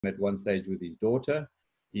at one stage with his daughter.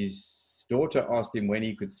 His daughter asked him when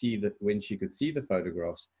she could see the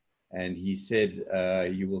photographs, and he said,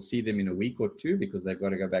 "You will see them in a week or two because they've got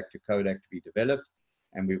to go back to Kodak to be developed,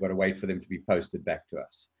 and we've got to wait for them to be posted back to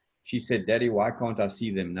us." She said, "Daddy, why can't I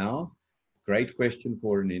see them now?" Great question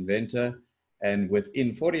for an inventor. And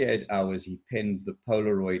within 48 hours, he penned the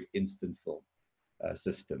Polaroid instant film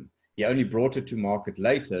system. He only brought it to market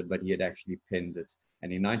later, but he had actually penned it.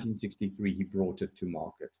 And in 1963, he brought it to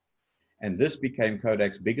market. And this became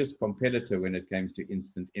Kodak's biggest competitor when it came to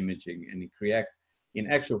instant imaging. And in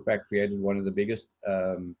actual fact, created one of the biggest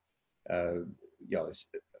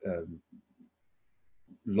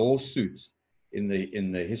lawsuits in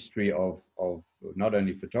the history of not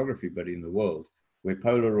only photography, but in the world, where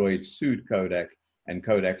Polaroid sued Kodak and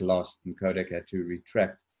Kodak lost, and Kodak had to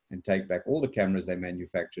retract and take back all the cameras they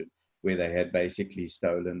manufactured where they had basically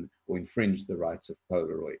stolen or infringed the rights of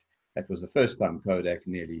Polaroid. That was the first time Kodak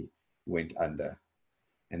nearly went under.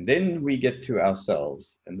 And then we get to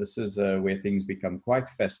ourselves, and this is where things become quite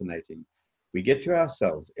fascinating. We get to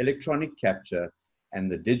ourselves, electronic capture and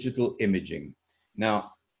the digital imaging.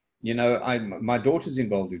 Now, you know, my daughter's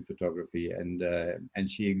involved in photography, and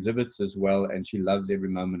she exhibits as well, and she loves every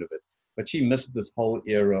moment of it. But she missed this whole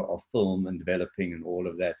era of film and developing and all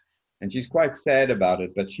of that. And she's quite sad about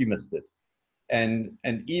it, but she missed it. And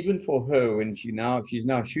even for her, when she's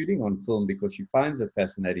now shooting on film because she finds it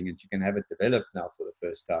fascinating and she can have it developed now for the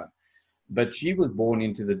first time. But she was born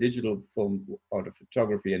into the digital film art of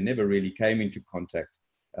photography and never really came into contact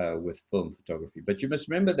with film photography. But you must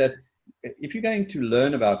remember that if you're going to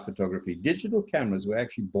learn about photography, digital cameras were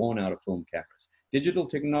actually born out of film cameras. Digital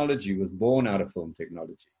technology was born out of film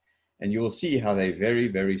technology. And you will see how they're very,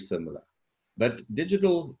 very similar. But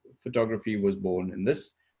digital photography was born, and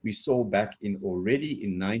this we saw back already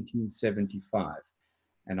in 1975.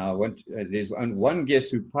 And there's one guess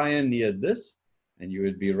who pioneered this, and you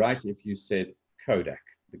would be right if you said Kodak.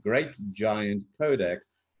 The great giant Kodak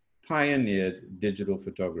pioneered digital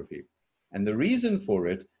photography. And the reason for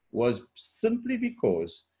it was simply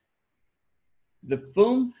because the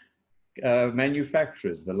film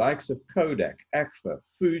manufacturers, the likes of Kodak, Agfa,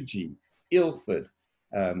 Fuji, Ilford,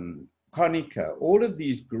 Konica, all of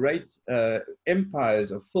these great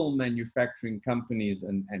empires of film manufacturing companies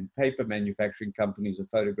and paper manufacturing companies of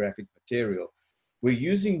photographic material were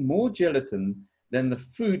using more gelatin than the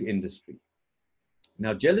food industry.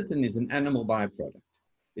 Now, gelatin is an animal byproduct.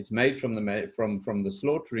 It's made from the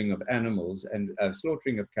slaughtering of animals and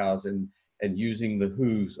slaughtering of cows and using the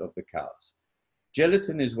hooves of the cows.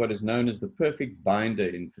 Gelatin is what is known as the perfect binder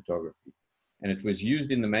in photography, and it was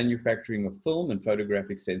used in the manufacturing of film and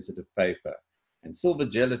photographic sensitive paper. And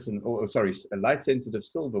light sensitive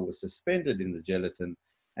silver was suspended in the gelatin,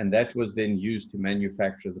 and that was then used to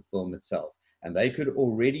manufacture the film itself. And they could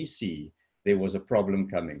already see there was a problem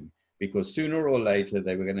coming, because sooner or later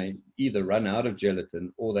they were going to either run out of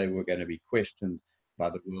gelatin or they were going to be questioned by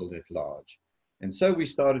the world at large. And so we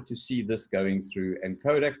started to see this going through, and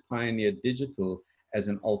Kodak pioneered digital as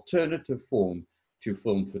an alternative form to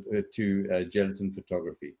gelatin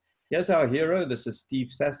photography. Here's our hero. This is Steve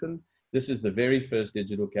Sasson. This is the very first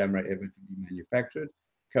digital camera ever to be manufactured.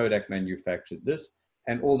 Kodak manufactured this.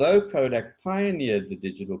 And although Kodak pioneered the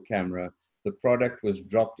digital camera, the product was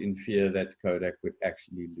dropped in fear that Kodak would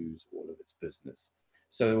actually lose all of its business.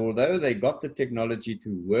 So although they got the technology to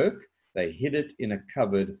work, they hid it in a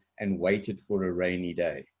cupboard and waited for a rainy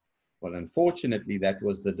day. Well, unfortunately, that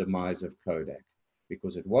was the demise of Kodak,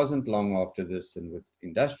 because it wasn't long after this, and with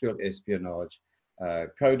industrial espionage,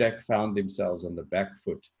 Kodak found themselves on the back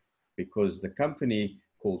foot because the company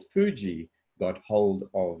called Fuji got hold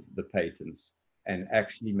of the patents and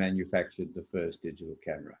actually manufactured the first digital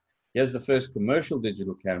camera. Here's the first commercial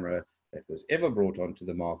digital camera that was ever brought onto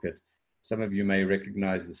the market. Some of you may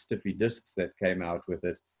recognize the stiffy discs that came out with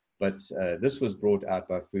it, but this was brought out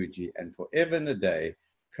by Fuji, and forever and a day,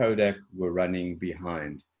 Kodak were running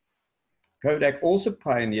behind. Kodak also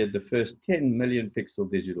pioneered the first 10 million pixel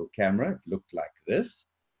digital camera. It looked like this,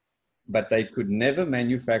 but they could never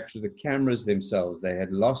manufacture the cameras themselves. They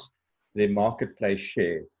had lost their marketplace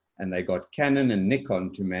share, and they got Canon and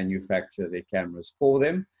Nikon to manufacture their cameras for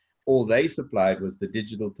them. All they supplied was the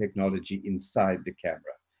digital technology inside the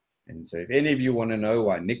camera. And so if any of you want to know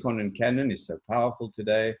why Nikon and Canon is so powerful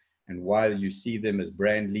today and why you see them as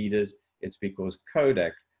brand leaders, it's because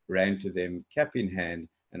Kodak ran to them cap in hand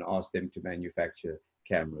and asked them to manufacture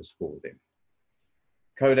cameras for them.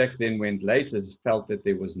 Kodak then went later, felt that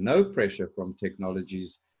there was no pressure from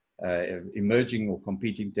technologies, emerging or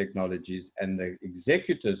competing technologies, and the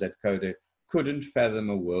executives at Kodak couldn't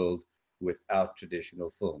fathom a world without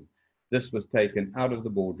traditional film. this was taken out of the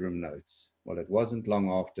boardroom notes. Well, it wasn't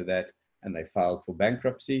long after that, and they filed for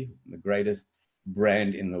bankruptcy. The greatest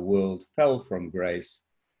brand in the world fell from grace,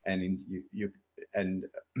 and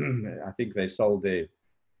I think they sold their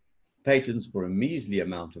patents for a measly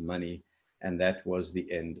amount of money, and that was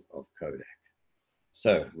the end of Kodak.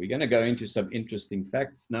 So we're going to go into some interesting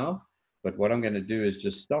facts now, but what I'm going to do is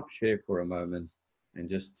just stop share for a moment and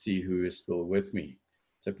just see who is still with me.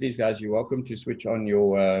 So please, guys, you're welcome to switch on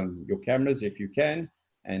your cameras if you can,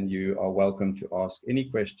 and you are welcome to ask any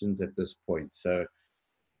questions at this point. So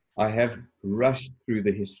I have rushed through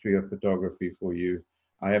the history of photography for you.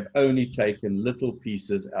 I have only taken little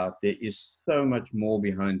pieces out. There is so much more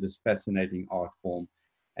behind this fascinating art form,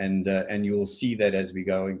 and you'll see that as we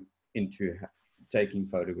go into taking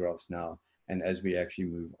photographs now, and as we actually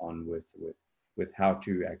move on with how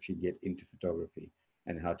to actually get into photography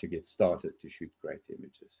and how to get started to shoot great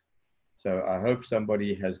images. So I hope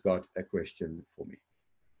somebody has got a question for me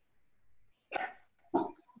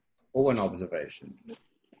or an observation.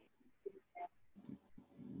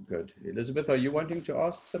 Good. Elizabeth, are you wanting to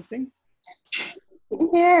ask something?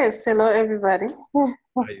 Yes, hello everybody.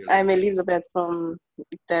 I'm Elizabeth from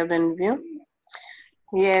Durbanview.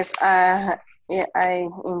 Yes, yeah, I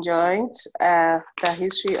enjoyed the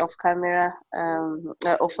history of camera,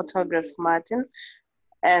 of photograph, Martin.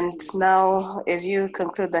 And now, as you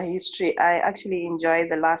conclude the history, I actually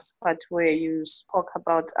enjoyed the last part where you spoke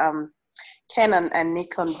about Canon and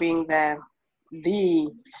Nikon being the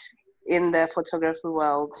in the photography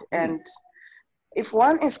world. And if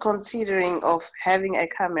one is considering of having a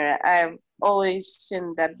camera, I've always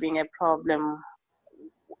seen that being a problem.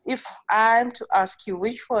 If I'm to ask you,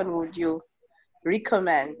 which one would you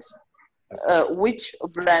recommend? Which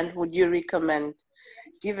brand would you recommend,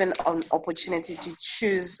 given an opportunity to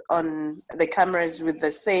choose on the cameras with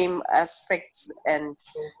the same aspects and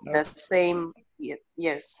the same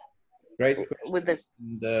years? Great question. With this,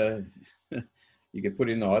 and you get put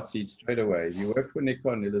in the hot seat straight away. You work for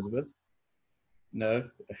Nikon, Elizabeth? No.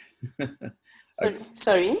 okay.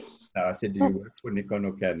 Sorry. No, I said, do you work for Nikon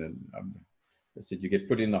or Canon? I said you get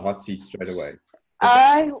put in the hot seat straight away.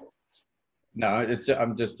 No,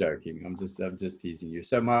 I'm just joking. I'm just teasing you.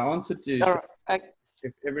 So my answer to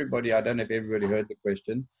if everybody, I don't know if everybody heard the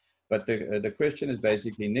question, but the question is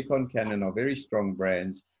basically Nikon, Canon are very strong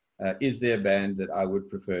brands. Is there a brand that I would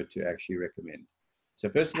prefer to actually recommend? So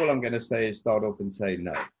first of all, I'm going to start off and say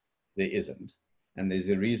no, there isn't, and there's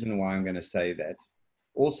a reason why I'm going to say that.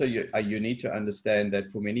 Also, you need to understand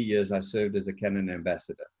that for many years I served as a Canon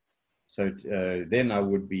ambassador. So then I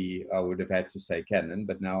would have had to say Canon,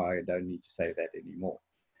 but now I don't need to say that anymore.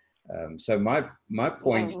 So my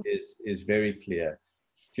point is very clear.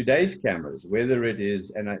 Today's cameras, whether it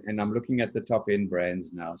is, and I'm looking at the top end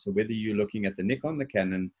brands now. So whether you're looking at the Nikon, the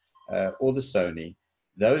Canon, or the Sony,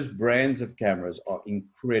 those brands of cameras are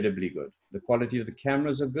incredibly good. The quality of the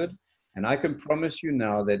cameras are good. And I can promise you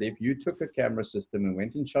now that if you took a camera system and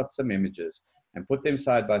went and shot some images and put them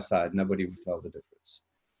side by side, nobody would tell the difference.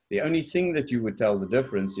 The only thing that you would tell the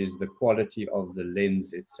difference is the quality of the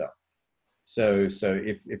lens itself. So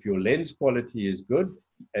if your lens quality is good,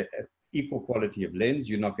 equal quality of lens,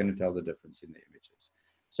 you're not going to tell the difference in the images.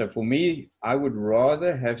 So for me, I would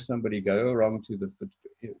rather have somebody go around to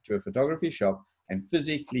a photography shop and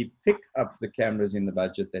physically pick up the cameras in the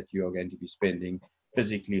budget that you are going to be spending,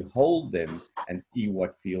 physically hold them and see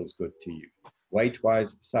what feels good to you,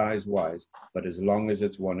 weight-wise, size-wise, but as long as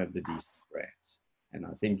it's one of the decent brands. And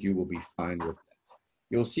I think you will be fine with that.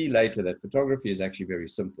 You'll see later that photography is actually very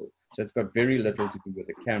simple. So it's got very little to do with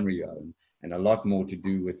the camera you own and a lot more to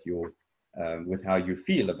do with your, with how you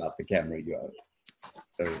feel about the camera you own.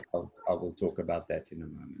 So I will talk about that in a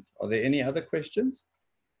moment. Are there any other questions?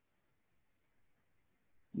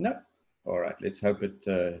 No? All right, let's hope it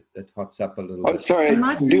hots up a little bit. Sorry,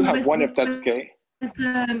 I do have one if that's okay.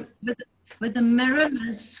 With the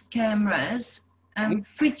mirrorless cameras,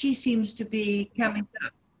 Fuji seems to be coming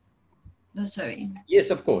up. Oh, sorry. Yes,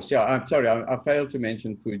 of course. Yeah, I'm sorry. I failed to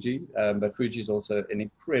mention Fuji, but Fuji is also an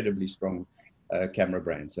incredibly strong camera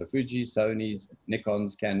brand. So Fuji, Sony's,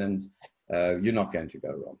 Nikon's, Canon's, you're not going to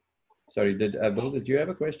go wrong. Sorry, Bill, did you have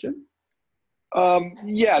a question?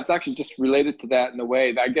 Yeah, it's actually just related to that in a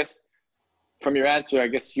way. I guess from your answer, I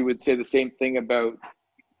guess you would say the same thing about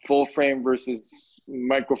full frame versus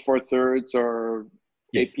micro four thirds or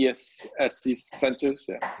yes. APS-C centers.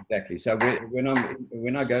 Yeah. Exactly. So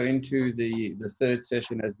when I go into the third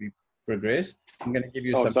session as we progress, I'm going to give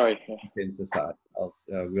you some sense aside.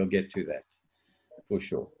 We'll get to that for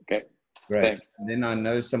sure. Okay. Great. Thanks. And then I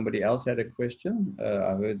know somebody else had a question.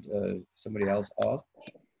 I heard somebody else ask.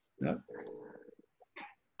 No?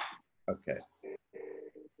 Okay.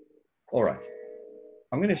 All right.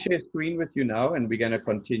 I'm going to share screen with you now, and we're going to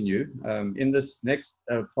continue. In this next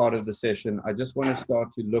part of the session, I just want to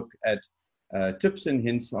start to look at tips and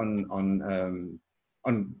hints on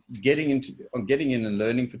getting in and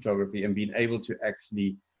learning photography and being able to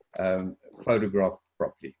actually photograph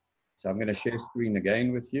properly. So I'm going to share screen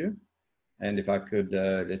again with you. And if I could,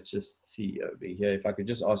 let's just see over here, if I could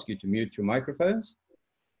just ask you to mute your microphones,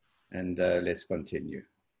 and let's continue.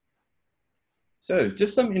 So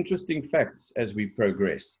just some interesting facts as we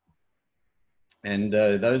progress. And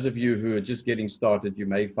those of you who are just getting started, you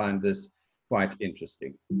may find this quite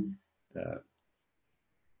interesting.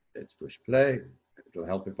 Let's push play. It'll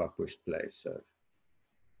help if I push play. So,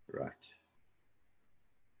 right.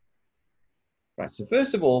 Right, so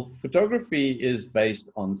first of all, photography is based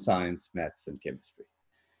on science, maths, and chemistry.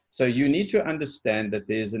 So you need to understand that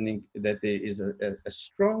there is a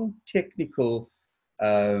strong technical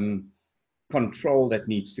control that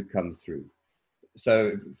needs to come through.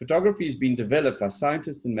 So photography has been developed by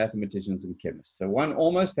scientists and mathematicians and chemists. So one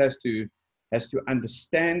almost has to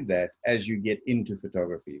understand that as you get into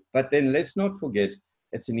photography. But then let's not forget,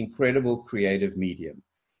 it's an incredible creative medium.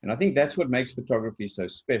 And I think that's what makes photography so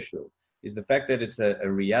special, is the fact that it's a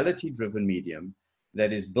reality-driven medium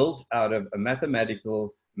that is built out of a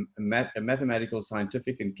mathematical,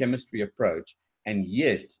 scientific, and chemistry approach, and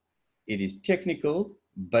yet it is technical,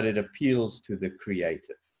 but it appeals to the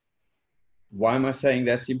creative. Why am I saying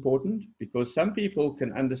that's important? Because some people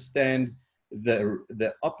can understand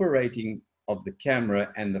the operating of the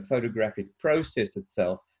camera and the photographic process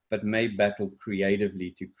itself, but may battle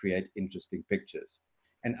creatively to create interesting pictures.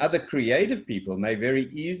 And other creative people may very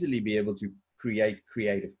easily be able to create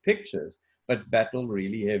creative pictures, but battle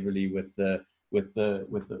really heavily with the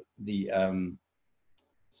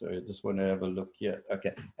sorry, I just want to have a look here.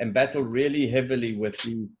 Okay, and battle really heavily with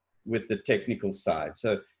the technical side.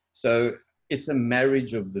 So it's a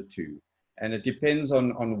marriage of the two, and it depends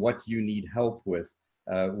on what you need help with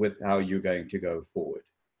how you're going to go forward.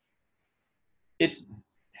 It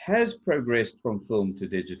has progressed from film to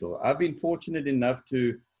digital. I've been fortunate enough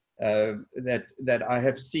to that I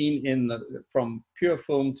have seen from pure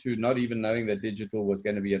film to not even knowing that digital was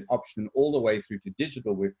going to be an option, all the way through to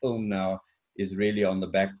digital, where film now is really on the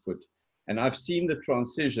back foot. And I've seen the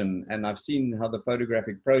transition, and I've seen how the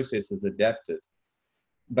photographic process has adapted.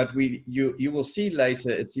 But you will see later,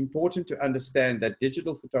 it's important to understand that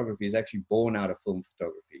digital photography is actually born out of film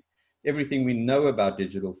photography. Everything we know about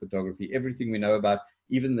digital photography, everything we know about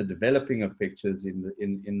even the developing of pictures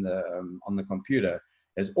on the computer,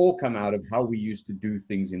 has all come out of how we used to do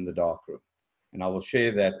things in the darkroom. And I will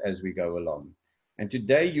share that as we go along. And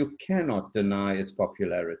today you cannot deny its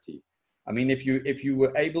popularity. I mean, if you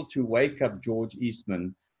were able to wake up George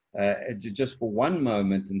Eastman just for one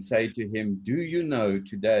moment and say to him, do you know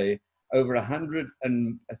today over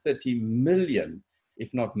 130 million,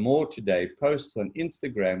 if not more today, posts on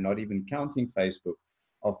Instagram, not even counting Facebook,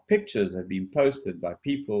 of pictures have been posted by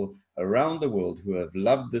people around the world who have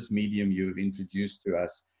loved this medium you have introduced to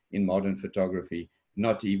us in modern photography,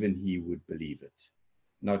 not even he would believe it.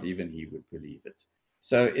 Not even he would believe it.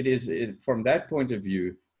 So from that point of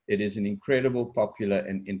view, it is an incredible, popular,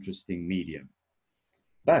 and interesting medium.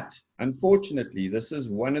 But unfortunately, this is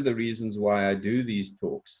one of the reasons why I do these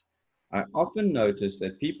talks. I often notice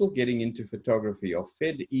that people getting into photography are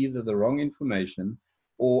fed either the wrong information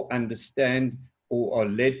or understand or are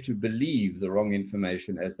led to believe the wrong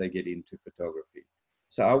information as they get into photography.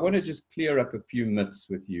 So I want to just clear up a few myths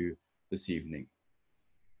with you this evening.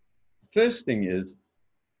 First thing is,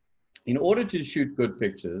 in order to shoot good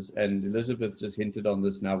pictures, and Elizabeth just hinted on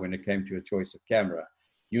this now when it came to a choice of camera,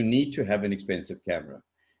 you need to have an expensive camera.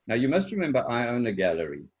 Now you must remember, I own a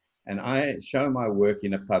gallery and I show my work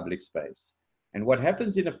in a public space. And what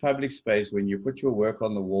happens in a public space when you put your work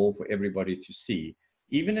on the wall for everybody to see,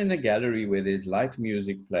 even in a gallery where there's light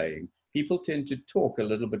music playing, people tend to talk a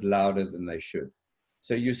little bit louder than they should.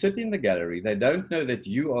 So you sit in the gallery, they don't know that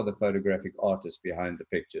you are the photographic artist behind the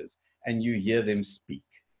pictures, and you hear them speak.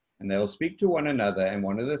 And they'll speak to one another, and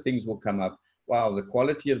one of the things will come up, wow, the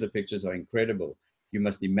quality of the pictures are incredible. You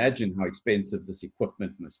must imagine how expensive this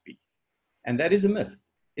equipment must be. And that is a myth.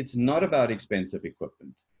 It's not about expensive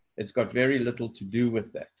equipment. It's got very little to do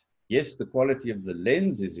with that. Yes, the quality of the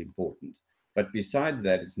lens is important, but besides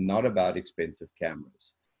that, it's not about expensive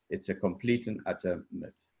cameras. It's a complete and utter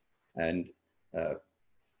myth. And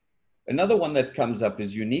another one that comes up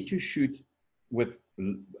is you need to shoot with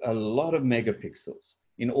a lot of megapixels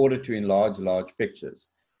in order to enlarge large pictures.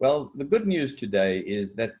 Well, the good news today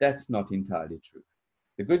is that that's not entirely true.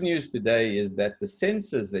 The good news today is that the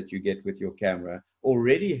sensors that you get with your camera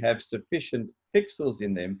already have sufficient pixels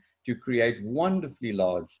in them to create wonderfully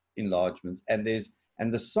large enlargements. And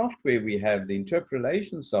the software we have, the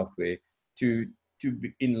interpolation software, to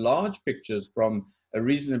enlarge pictures from a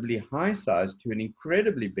reasonably high size to an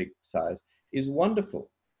incredibly big size is wonderful.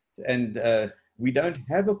 And we don't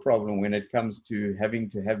have a problem when it comes to having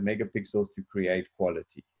to have megapixels to create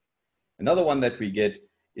quality. Another one that we get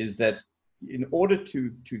is that in order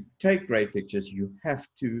to take great pictures, you have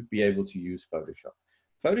to be able to use Photoshop.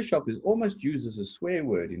 Photoshop is almost used as a swear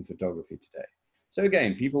word in photography today. So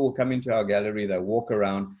again, people will come into our gallery, they'll walk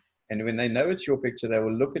around, and when they know it's your picture, they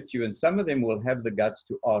will look at you, and some of them will have the guts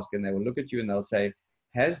to ask, and they will look at you and they'll say,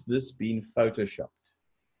 has this been Photoshopped?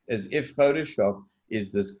 As if Photoshop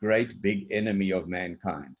is this great big enemy of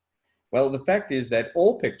mankind. Well, the fact is that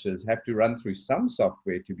all pictures have to run through some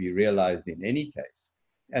software to be realized in any case.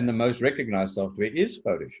 And the most recognized software is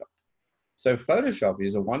Photoshop. So Photoshop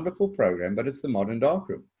is a wonderful program, but it's the modern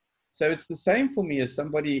darkroom. So it's the same for me as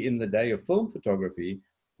somebody in the day of film photography,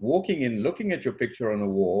 walking in, looking at your picture on a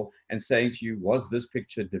wall and saying to you, was this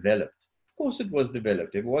picture developed? Of course it was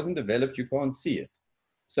developed. If it wasn't developed, you can't see it.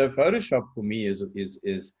 So Photoshop for me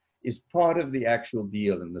is part of the actual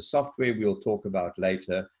deal, and the software we'll talk about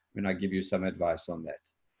later when I give you some advice on that.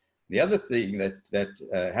 The other thing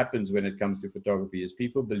that happens when it comes to photography is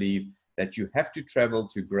people believe that you have to travel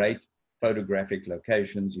to great photographic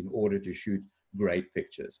locations in order to shoot great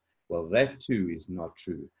pictures. Well, that too is not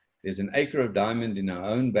true. There's an acre of diamond in our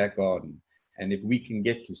own back garden, and if we can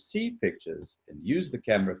get to see pictures and use the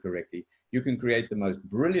camera correctly, you can create the most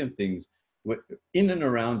brilliant things in and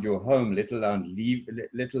around your home, let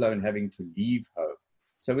alone having to leave home.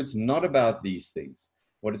 So it's not about these things.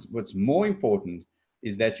 What's more important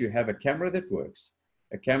is that you have a camera that works,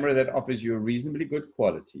 a camera that offers you a reasonably good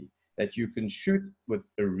quality, that you can shoot with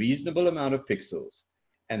a reasonable amount of pixels,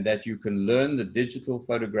 and that you can learn the digital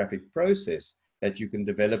photographic process, that you can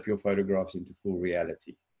develop your photographs into full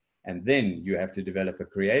reality. And then you have to develop a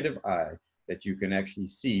creative eye that you can actually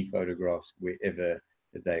see photographs wherever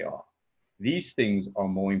they are. These things are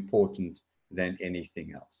more important than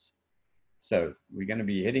anything else. So we're going to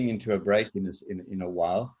be heading into a break in a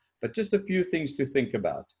while, but just a few things to think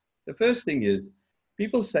about. The first thing is,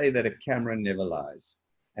 people say that a camera never lies.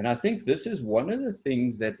 And I think this is one of the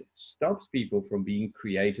things that stops people from being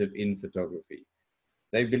creative in photography.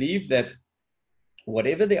 They believe that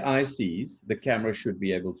whatever the eye sees, the camera should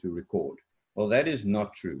be able to record. Well, that is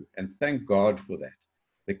not true, and thank God for that.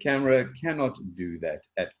 The camera cannot do that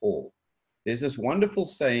at all. There's this wonderful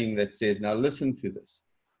saying that says, now listen to this.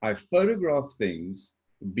 I photograph things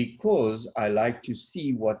because I like to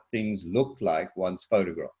see what things look like once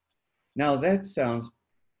photographed. Now that sounds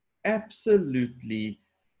absolutely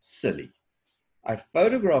silly. I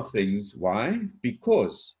photograph things, why?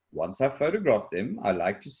 Because once I photograph them, I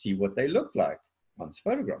like to see what they look like once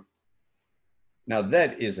photographed. Now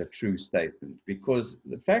that is a true statement, because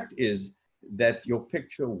the fact is that your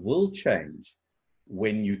picture will change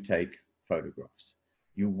when you take photographs.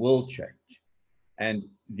 You will change. And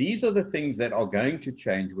these are the things that are going to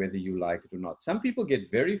change whether you like it or not. Some people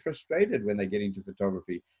get very frustrated when they get into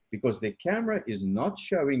photography because their camera is not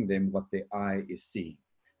showing them what their eye is seeing.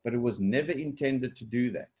 But it was never intended to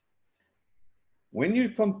do that. When you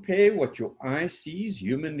compare what your eye sees,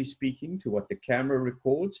 humanly speaking, to what the camera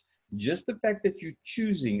records, just the fact that you're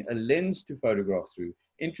choosing a lens to photograph through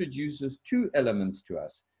introduces two elements to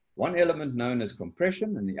us. One element known as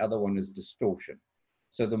compression and the other one is distortion.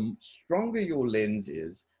 So the stronger your lens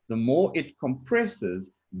is, the more it compresses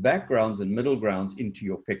backgrounds and middle grounds into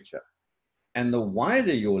your picture. And the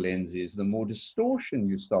wider your lens is, the more distortion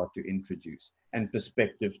you start to introduce and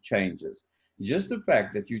perspective changes. Just the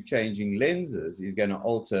fact that you're changing lenses is going to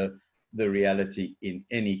alter the reality in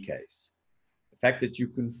any case. The fact that you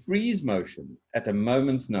can freeze motion at a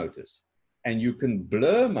moment's notice and you can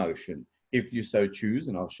blur motion if you so choose,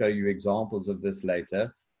 and I'll show you examples of this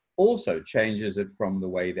later, also changes it from the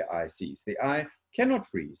way the eye sees. The eye cannot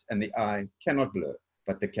freeze and the eye cannot blur,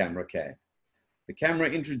 but the camera can. The camera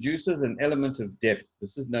introduces an element of depth.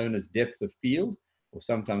 This is known as depth of field, or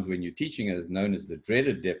sometimes when you're teaching it is known as the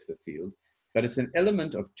dreaded depth of field, but it's an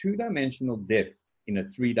element of two-dimensional depth in a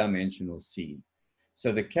three-dimensional scene.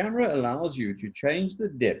 So the camera allows you to change the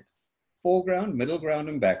depth, foreground, middle ground,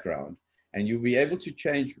 and background, and you'll be able to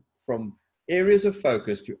change from areas of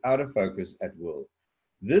focus to out of focus at will.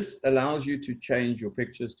 This allows you to change your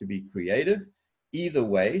pictures to be creative either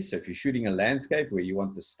way. So if you're shooting a landscape where you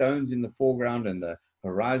want the stones in the foreground and the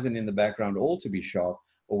horizon in the background all to be sharp,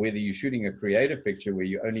 or whether you're shooting a creative picture where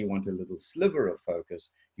you only want a little sliver of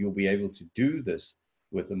focus, you'll be able to do this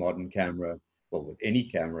with the modern camera well, with any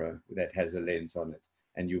camera that has a lens on it.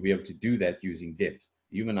 And you'll be able to do that using depth.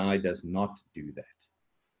 The human eye does not do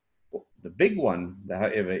that. The big one,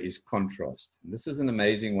 however, is contrast. And this is an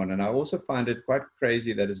amazing one. And I also find it quite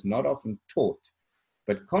crazy that it's not often taught.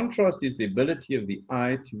 But contrast is the ability of the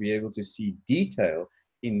eye to be able to see detail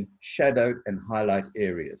in shadowed and highlight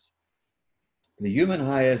areas. The human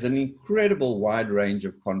eye has an incredible wide range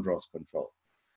of contrast control.